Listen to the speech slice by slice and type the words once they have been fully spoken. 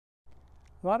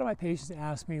A lot of my patients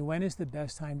ask me, when is the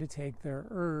best time to take their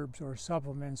herbs or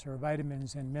supplements or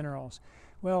vitamins and minerals?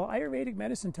 Well, Ayurvedic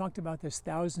medicine talked about this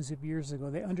thousands of years ago.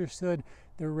 They understood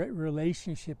the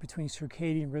relationship between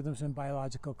circadian rhythms and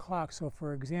biological clocks. So,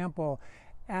 for example,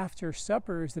 after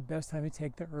supper is the best time to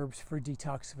take the herbs for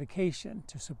detoxification,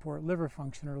 to support liver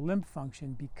function or lymph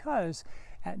function, because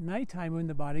at nighttime, when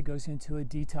the body goes into a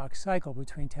detox cycle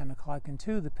between 10 o'clock and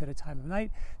 2, the pitta time of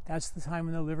night, that's the time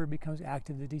when the liver becomes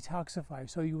active to detoxify.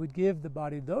 So you would give the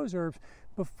body those herbs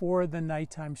before the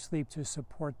nighttime sleep to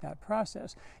support that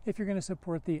process. If you're going to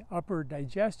support the upper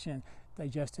digestion,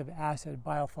 digestive acid,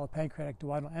 bile, pancreatic,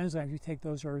 duodenal enzymes, you take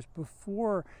those herbs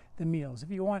before the meals. If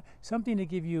you want something to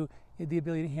give you the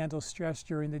ability to handle stress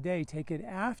during the day, take it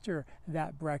after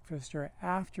that breakfast or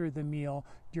after the meal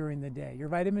during the day. Your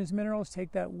vitamins, minerals,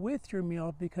 take that with your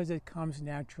meal because it comes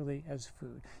naturally as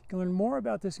food. You can learn more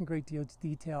about this in great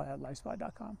detail at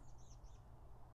lifespa.com.